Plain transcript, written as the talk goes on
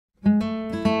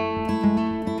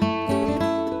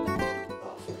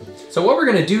So what we're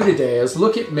going to do today is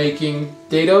look at making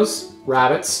dados,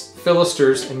 rabbets,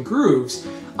 filisters, and grooves.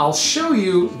 I'll show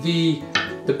you the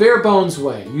bare bones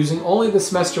way, using only the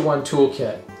Semester 1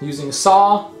 toolkit, using a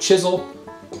saw, chisel,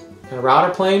 and a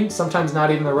router plane, sometimes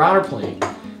not even a router plane.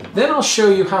 Then I'll show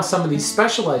you how some of these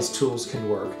specialized tools can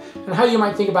work, and how you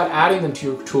might think about adding them to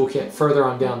your toolkit further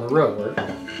on down the road.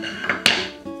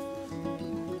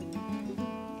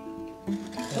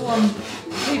 So I'm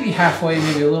maybe halfway,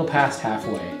 maybe a little past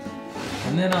halfway.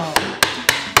 And then I'll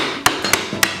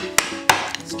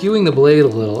skewing the blade a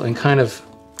little and kind of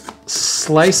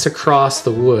slice across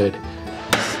the wood.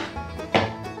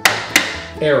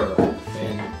 Error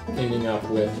and ending up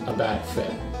with a bad fit.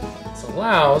 What this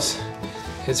allows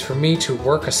is for me to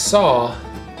work a saw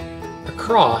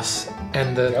across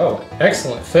and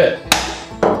excellent fit.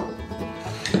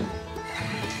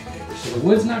 So the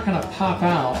wood's not going to pop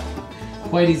out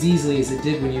quite as easily as it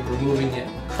did when you were moving it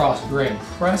cross grain.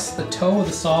 Press the toe of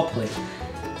the saw plate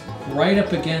right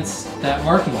up against that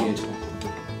marking gauge.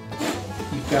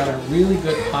 You've got a really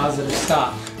good positive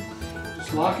stop.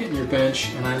 Just lock it in your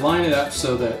bench, and I line it up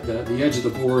so that the edge of the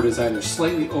board is either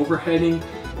slightly overheading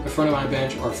the front of my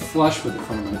bench or flush with the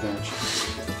front of my bench.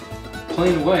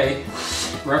 Plane away,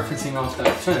 referencing off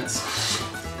that fence.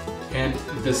 And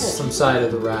the troublesome side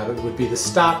of the rabbet would be the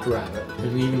stopped rabbet.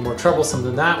 And even more troublesome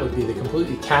than that would be the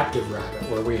completely captive rabbet,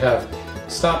 where we have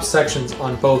stopped sections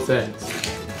on both ends.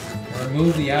 I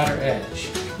remove the outer edge,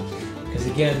 because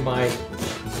again, my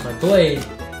blade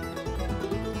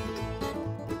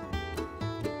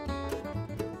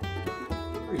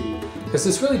because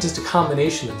it's really just a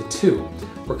combination of the two.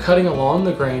 We're cutting along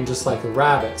the grain just like a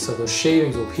rabbet, so those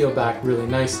shavings will peel back really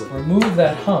nicely. Remove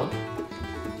that hump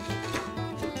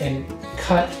and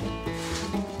cut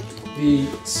the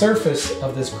surface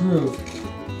of this groove.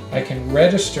 I can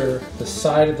register the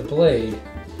side of the blade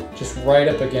just right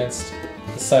up against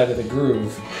the side of the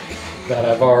groove that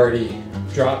I've already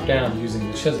dropped down using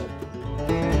the chisel.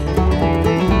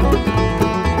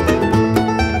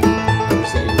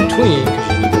 Obviously in between, because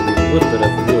you need to leave a little bit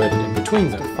of wood in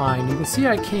between them. Fine, you can see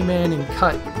I came in and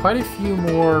cut quite a few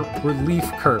more relief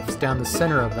curves down the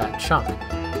center of that chunk.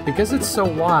 Because it's so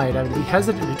wide, I would be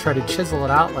hesitant to try to chisel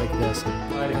it out like this.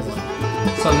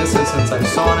 So in this instance, I've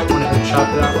sawn it, went ahead and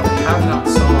chopped it out, but I have not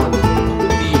sawn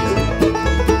these.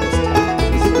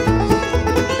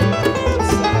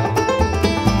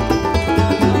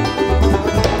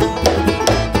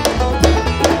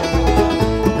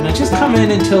 And I just come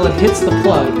in until it hits the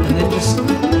plug, and then just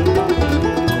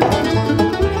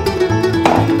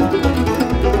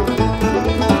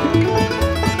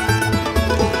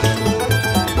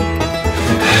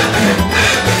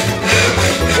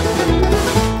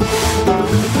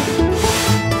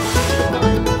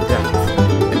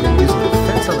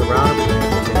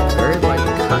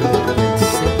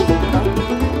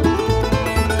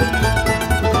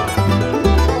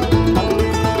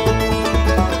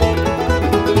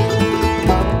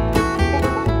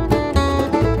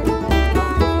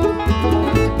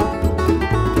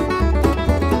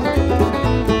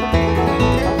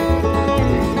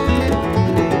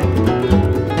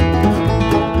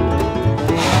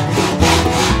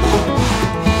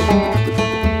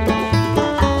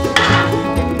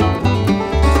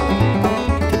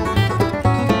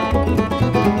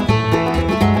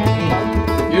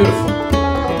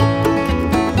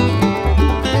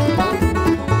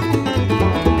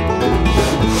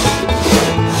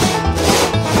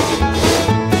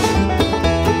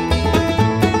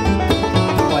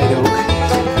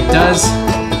does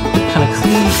kind of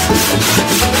cleave